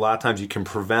fast, a lot of times you can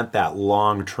prevent that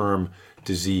long-term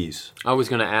disease. I was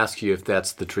going to ask you if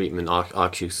that's the treatment,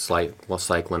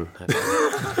 oxycycline.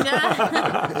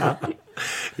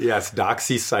 Yes,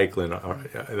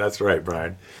 doxycycline. That's right,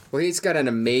 Brian. Well, he's got an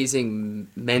amazing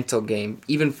mental game,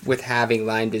 even with having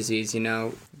Lyme disease,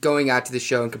 going out to the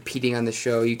show and competing on the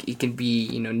show. He can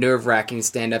be, nerve-wracking to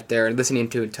stand up there and listening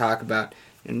to him talk about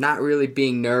not really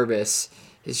being nervous.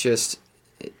 It's just,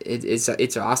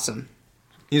 it's awesome.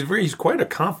 He's quite a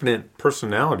confident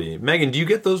personality. Megan, do you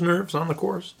get those nerves on the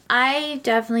course? I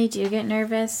definitely do get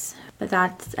nervous, but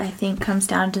that, I think, comes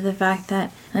down to the fact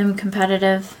that I'm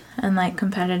competitive and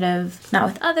competitive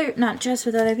not just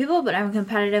with other people, but I'm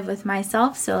competitive with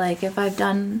myself. So if I've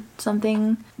done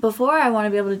something before, I want to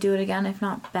be able to do it again, if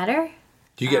not better.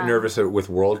 Do you get nervous with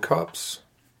World Cups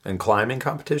and climbing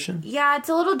competition? Yeah, it's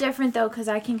a little different though, because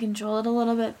I can control it a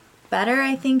little bit better,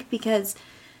 I think, because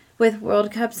with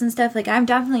World Cups and stuff, I'm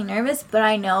definitely nervous, but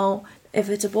I know if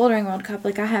it's a bouldering World Cup,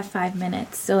 I have 5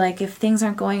 minutes. So, if things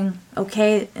aren't going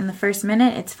okay in the first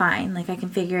minute, it's fine. I can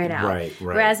figure it out. Right.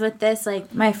 Whereas with this,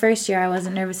 my first year, I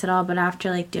wasn't nervous at all, but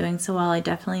after, doing so well, it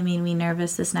definitely made me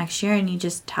nervous this next year, and you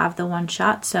just have the one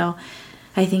shot. So,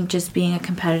 I think just being a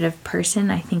competitive person,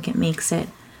 I think it makes it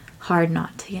hard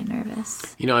not to get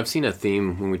nervous. I've seen a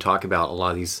theme when we talk about a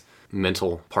lot of these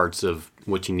mental parts of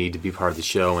what you need to be part of the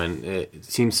show, and it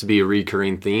seems to be a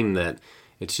recurring theme that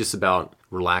it's just about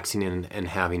relaxing and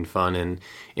having fun,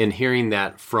 and hearing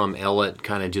that from Elet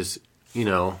kind of just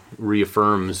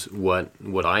reaffirms what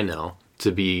I know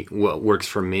to be what works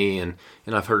for me, and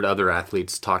I've heard other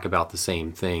athletes talk about the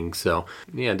same thing. So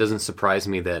yeah, it doesn't surprise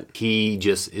me that he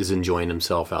just is enjoying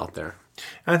himself out there.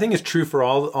 And I think it's true for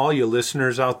all you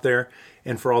listeners out there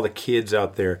and for all the kids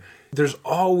out there. There's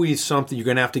always something. You're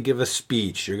going to have to give a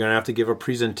speech. You're going to have to give a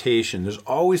presentation. There's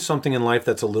always something in life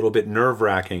that's a little bit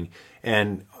nerve-wracking.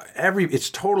 And it's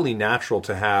totally natural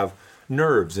to have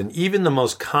nerves. And even the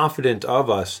most confident of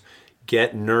us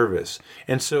get nervous.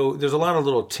 And so there's a lot of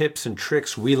little tips and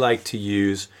tricks we like to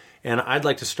use. And I'd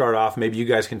like to start off. Maybe you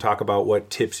guys can talk about what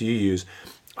tips you use.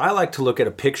 I like to look at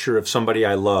a picture of somebody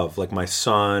I love, like my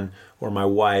son or my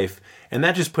wife, and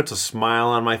that just puts a smile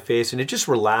on my face, and it just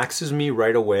relaxes me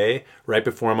right away, right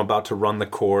before I'm about to run the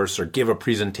course or give a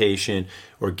presentation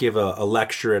or give a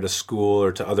lecture at a school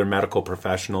or to other medical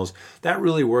professionals. That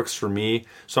really works for me.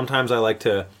 Sometimes I like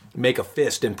to make a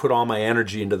fist and put all my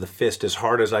energy into the fist as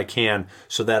hard as I can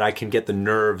so that I can get the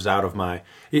nerves out of my,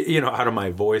 out of my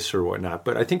voice or whatnot.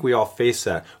 But I think we all face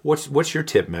that. What's your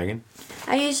tip, Megan?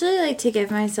 I usually like to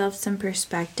give myself some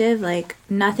perspective. Like,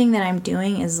 nothing that I'm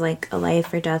doing is like a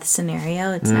life or death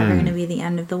scenario. It's never going to be the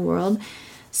end of the world.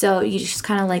 So you just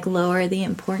kind of like lower the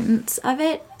importance of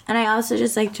it. And I also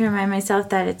just like to remind myself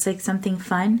that it's like something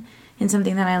fun and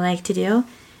something that I like to do.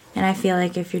 And I feel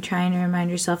like if you're trying to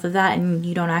remind yourself of that and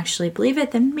you don't actually believe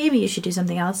it, then maybe you should do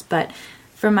something else. But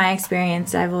from my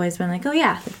experience, I've always been like, oh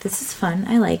yeah, like, this is fun.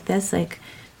 I like this. Like,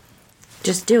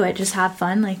 just do it. Just have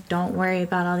fun. Like, don't worry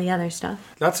about all the other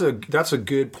stuff. That's a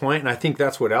good point, and I think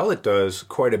that's what Elet does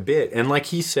quite a bit. And like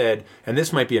he said, and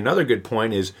this might be another good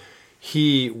point, is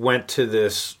he went to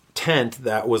this tent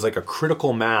that was like a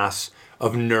critical mass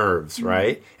of nerves,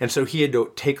 right? And so he had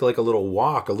to take like a little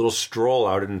walk, a little stroll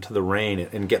out into the rain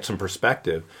and get some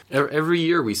perspective. Every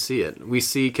year we see it. We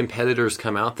see competitors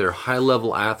come out there,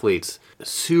 high-level athletes,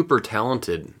 super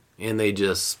talented, and they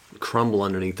just crumble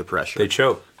underneath the pressure. They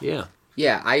choke. Yeah.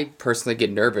 Yeah, I personally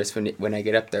get nervous when I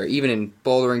get up there. Even in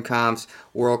bouldering comps,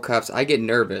 World Cups, I get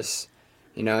nervous.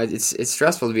 It's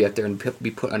stressful to be up there and be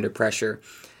put under pressure.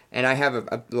 And I have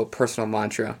a little personal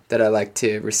mantra that I like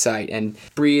to recite. And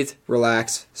breathe,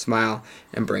 relax, smile,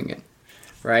 and bring it.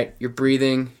 Right? You're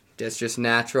breathing. That's just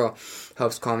natural.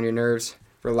 Helps calm your nerves.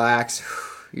 Relax.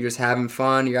 You're just having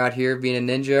fun. You're out here being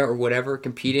a ninja or whatever,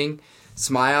 competing.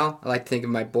 Smile. I like to think of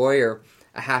my boy or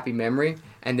a happy memory.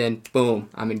 And then, boom,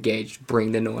 I'm engaged.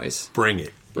 Bring the noise. Bring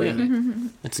it.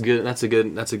 Bring it. That's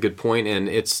a good point. And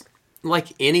it's like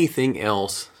anything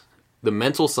else, the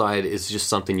mental side is just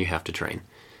something you have to train.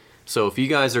 So if you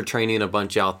guys are training a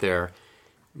bunch out there,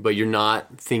 but you're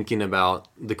not thinking about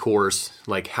the course,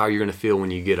 like how you're going to feel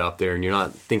when you get up there, and you're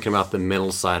not thinking about the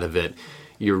mental side of it,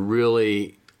 you're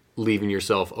really leaving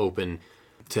yourself open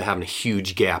to having a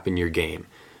huge gap in your game.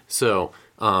 So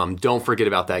don't forget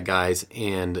about that, guys.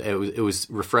 And it was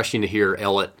refreshing to hear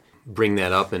Elet bring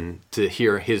that up and to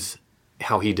hear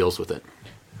how he deals with it.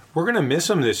 We're going to miss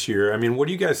him this year. I mean, what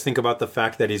do you guys think about the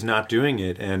fact that he's not doing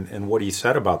it and what he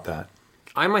said about that?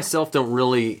 I myself don't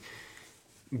really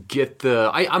get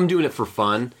I'm doing it for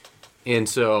fun. And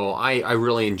so I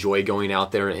really enjoy going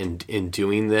out there and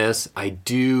doing this. I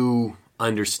do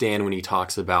understand when he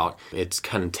talks about it's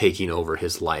kind of taking over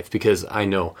his life, because I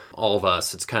know all of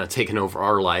us, it's kind of taken over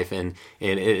our life, and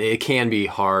it can be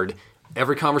hard.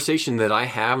 Every conversation that I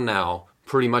have now,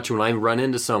 pretty much when I run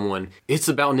into someone, it's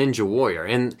about Ninja Warrior.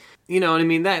 And you know what I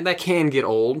mean? That can get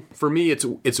old. For me,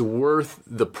 it's worth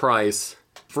the price.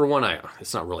 For one,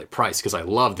 it's not really a price because I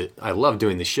loved it. I love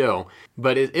doing the show,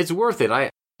 but it's worth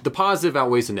it. The positive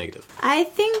outweighs the negative. I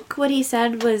think what he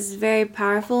said was very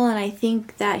powerful, and I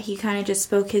think that he kind of just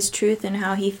spoke his truth and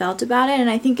how he felt about it. And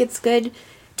I think it's good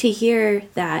to hear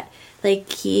that,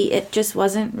 like, it just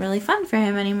wasn't really fun for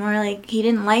him anymore. Like, he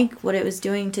didn't like what it was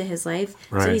doing to his life,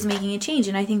 right. So he's making a change.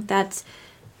 And I think that's,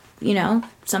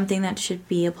 something that should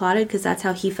be applauded, because that's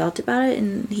how he felt about it,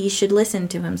 and he should listen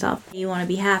to himself. You want to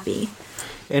be happy.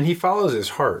 And he follows his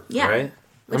heart, right?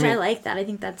 Which I like that. I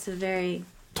think that's a very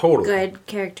good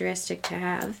characteristic to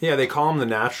have. Yeah, they call him the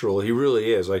natural. He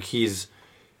really is. Like,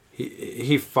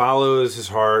 he follows his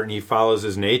heart and he follows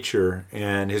his nature.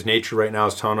 And his nature right now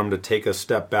is telling him to take a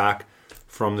step back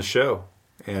from the show.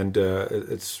 And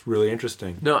it's really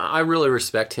interesting. No, I really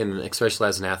respect him, especially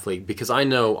as an athlete, because I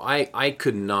know I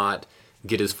could not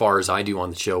get as far as I do on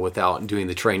the show without doing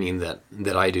the training that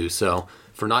I do. So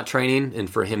for not training and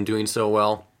for him doing so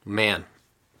well, man.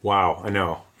 Wow, I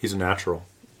know. He's a natural.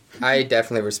 I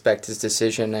definitely respect his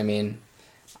decision. I mean,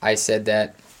 I said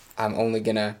that I'm only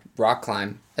going to rock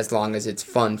climb as long as it's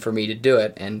fun for me to do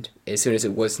it. And as soon as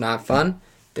it was not fun,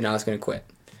 then I was going to quit.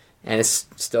 And it's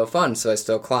still fun, so I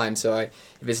still climb. So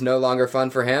if it's no longer fun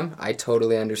for him, I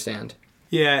totally understand.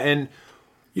 Yeah, and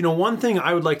one thing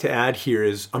I would like to add here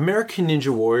is American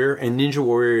Ninja Warrior and Ninja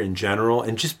Warrior in general,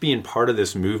 and just being part of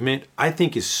this movement, I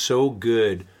think is so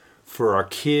good for our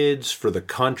kids, for the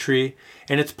country,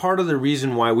 and it's part of the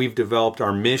reason why we've developed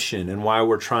our mission and why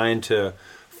we're trying to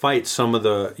fight some of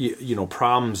the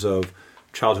problems of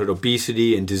childhood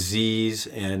obesity and disease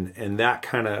and that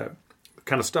kind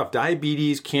of stuff.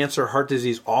 Diabetes, cancer, heart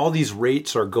disease, all these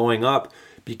rates are going up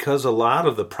because a lot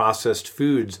of the processed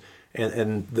foods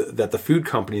that the food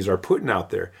companies are putting out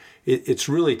there. It's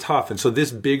really tough. And so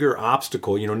this bigger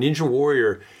obstacle, Ninja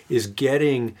Warrior is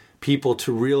getting people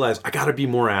to realize, I got to be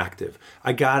more active.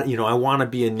 I want to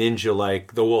be a ninja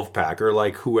like the Wolfpack or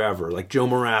like whoever, like Joe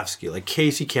Moravsky, like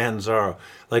Casey Catanzaro,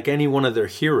 like any one of their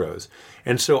heroes.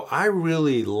 And so I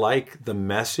really like the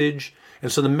message.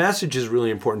 And so the message is really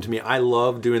important to me. I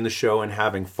love doing the show and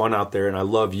having fun out there, and I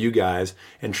love you guys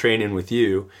and training with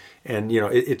you. And,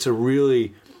 it's a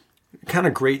really kind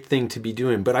of great thing to be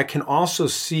doing. But I can also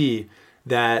see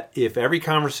that if every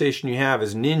conversation you have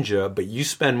is ninja, but you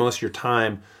spend most of your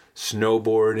time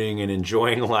snowboarding and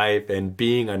enjoying life and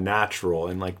being a natural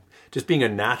and like just being a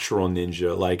natural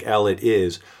ninja like Elet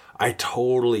is, I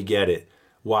totally get it,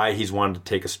 why he's wanted to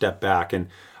take a step back. And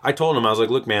I told him, I was like,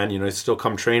 look, man, still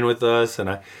come train with us,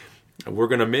 and we're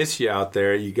going to miss you out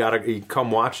there. You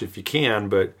come watch if you can,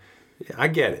 but I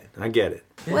get it.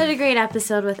 Yeah. What a great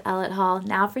episode with Elet Hall.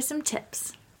 Now for some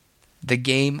tips. The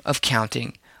game of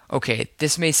counting. Okay,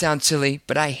 this may sound silly,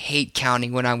 but I hate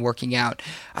counting when I'm working out.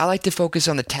 I like to focus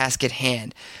on the task at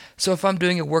hand. So if I'm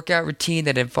doing a workout routine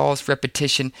that involves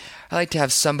repetition, I like to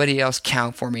have somebody else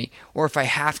count for me. Or if I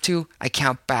have to, I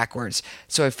count backwards.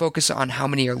 So I focus on how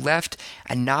many are left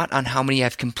and not on how many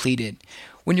I've completed.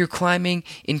 When you're climbing,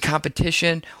 in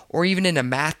competition, or even in a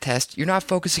math test, you're not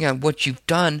focusing on what you've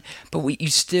done, but what you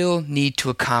still need to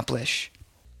accomplish.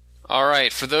 All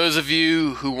right, for those of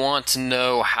you who want to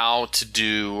know how to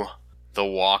do the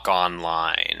walk-on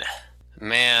line,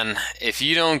 man, if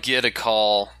you don't get a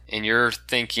call and you're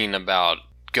thinking about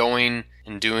going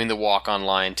and doing the walk-on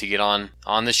line to get on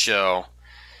the show,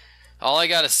 all I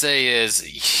got to say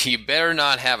is you better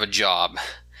not have a job,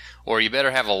 or you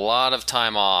better have a lot of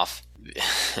time off.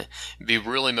 Be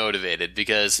really motivated,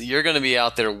 because you're going to be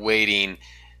out there waiting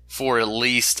for at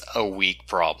least a week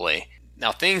probably.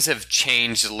 Now, things have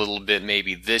changed a little bit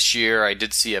maybe this year. I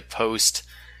did see a post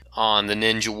on the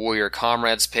Ninja Warrior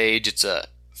Comrades page. It's a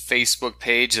Facebook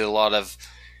page that a lot of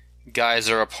guys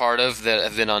are a part of that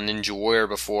have been on Ninja Warrior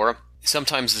before.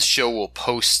 Sometimes the show will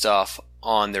post stuff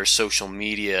on their social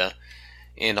media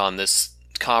and on this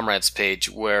Comrades page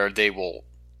where they will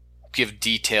give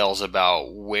details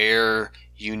about where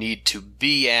you need to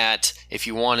be at if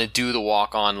you want to do the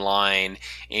walk-on line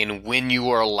and when you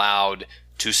are allowed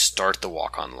to start the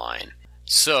walk-on line.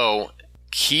 So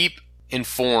keep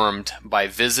informed by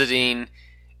visiting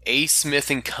A.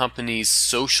 Smith & Company's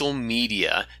social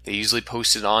media. They usually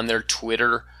post it on their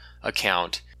Twitter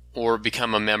account, or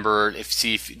become a member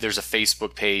see if there's a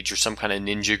Facebook page or some kind of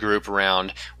ninja group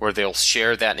around where they'll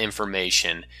share that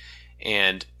information,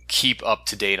 and keep up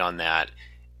to date on that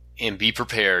and be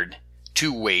prepared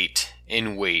to wait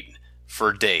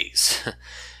for days.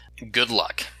 Good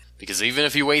luck. Because even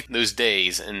if you wait those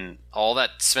days and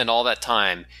spend all that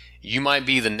time, you might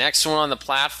be the next one on the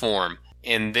platform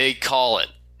and they call it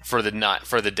for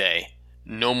the day.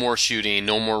 No more shooting,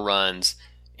 no more runs,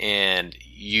 and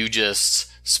you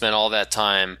just spent all that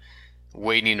time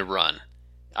waiting to run.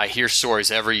 I hear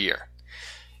stories every year.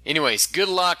 Anyways, good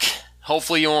luck.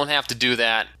 Hopefully you won't have to do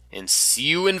that, and see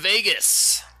you in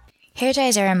Vegas. Hair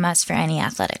ties are a must for any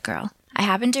athletic girl. I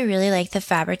happen to really like the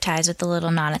fabric ties with the little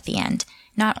knot at the end.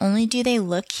 Not only do they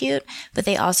look cute, but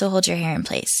they also hold your hair in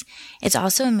place. It's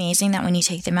also amazing that when you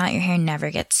take them out, your hair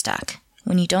never gets stuck.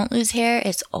 When you don't lose hair,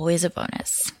 it's always a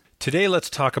bonus. Today, let's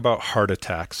talk about heart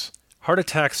attacks. Heart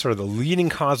attacks are the leading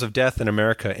cause of death in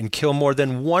America and kill more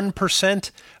than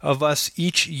 1% of us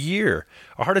each year.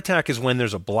 A heart attack is when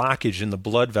there's a blockage in the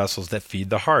blood vessels that feed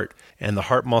the heart, and the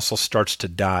heart muscle starts to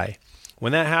die.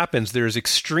 When that happens, there is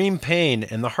extreme pain,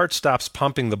 and the heart stops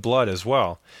pumping the blood as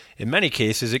well. In many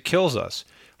cases, it kills us.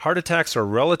 Heart attacks are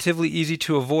relatively easy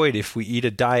to avoid if we eat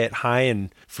a diet high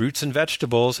in fruits and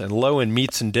vegetables and low in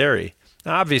meats and dairy.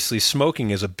 Obviously, smoking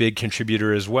is a big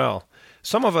contributor as well.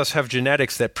 Some of us have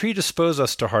genetics that predispose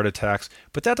us to heart attacks,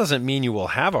 but that doesn't mean you will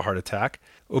have a heart attack.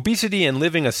 Obesity and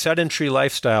living a sedentary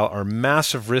lifestyle are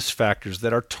massive risk factors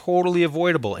that are totally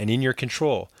avoidable and in your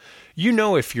control. You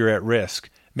know if you're at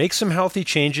risk. Make some healthy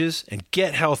changes and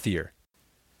get healthier.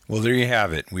 Well, there you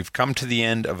have it. We've come to the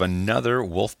end of another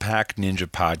Wolfpack Ninja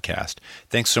podcast.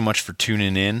 Thanks so much for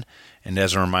tuning in. And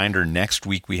as a reminder, next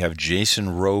week we have Jason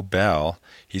Robel.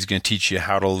 He's going to teach you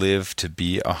how to live to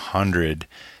be 100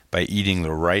 by eating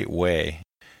the right way.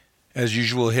 As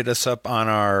usual, hit us up on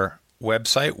our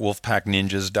website,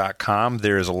 wolfpackninjas.com.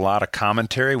 There is a lot of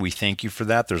commentary. We thank you for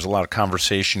that. There's a lot of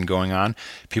conversation going on.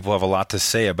 People have a lot to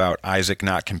say about Isaac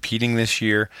not competing this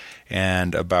year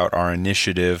and about our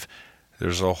initiative.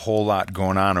 There's a whole lot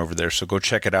going on over there, so go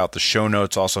check it out. The show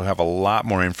notes also have a lot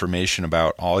more information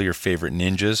about all your favorite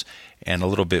ninjas and a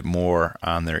little bit more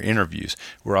on their interviews.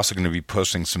 We're also going to be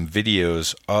posting some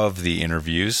videos of the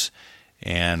interviews,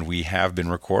 and we have been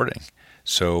recording.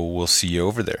 So we'll see you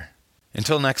over there.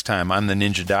 Until next time, I'm the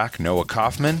Ninja Doc, Noah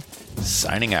Kaufman,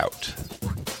 signing out.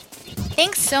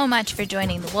 Thanks so much for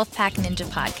joining the Wolfpack Ninja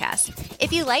podcast.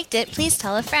 If you liked it, please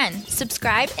tell a friend,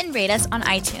 subscribe, and rate us on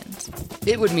iTunes.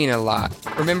 It would mean a lot.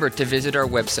 Remember to visit our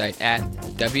website at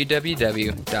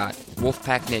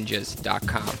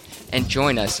www.wolfpackninjas.com and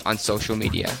join us on social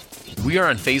media. We are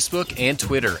on Facebook and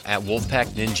Twitter at Wolfpack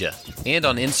Ninja and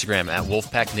on Instagram at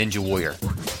Wolfpack Ninja Warrior.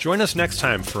 Join us next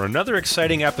time for another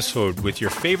exciting episode with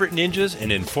your favorite ninjas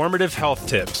and informative health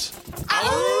tips.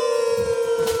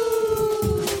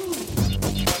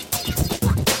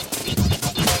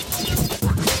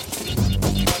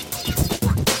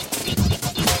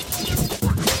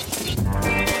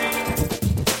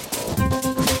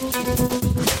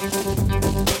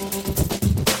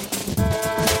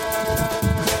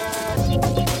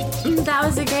 That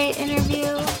was a great interview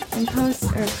and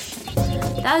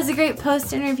that was a great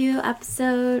post-interview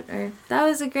episode. That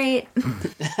was a great.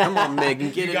 Come on, Megan,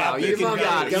 get it out. You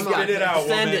got it. Get it out,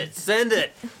 Send woman. it. Send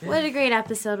it. What a great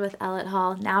episode with Elet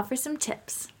Hall. Now for some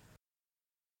tips.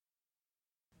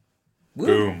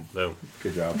 Boom.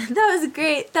 Good job. That was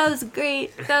great. That was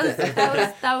great.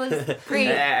 That was great.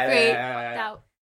 Great.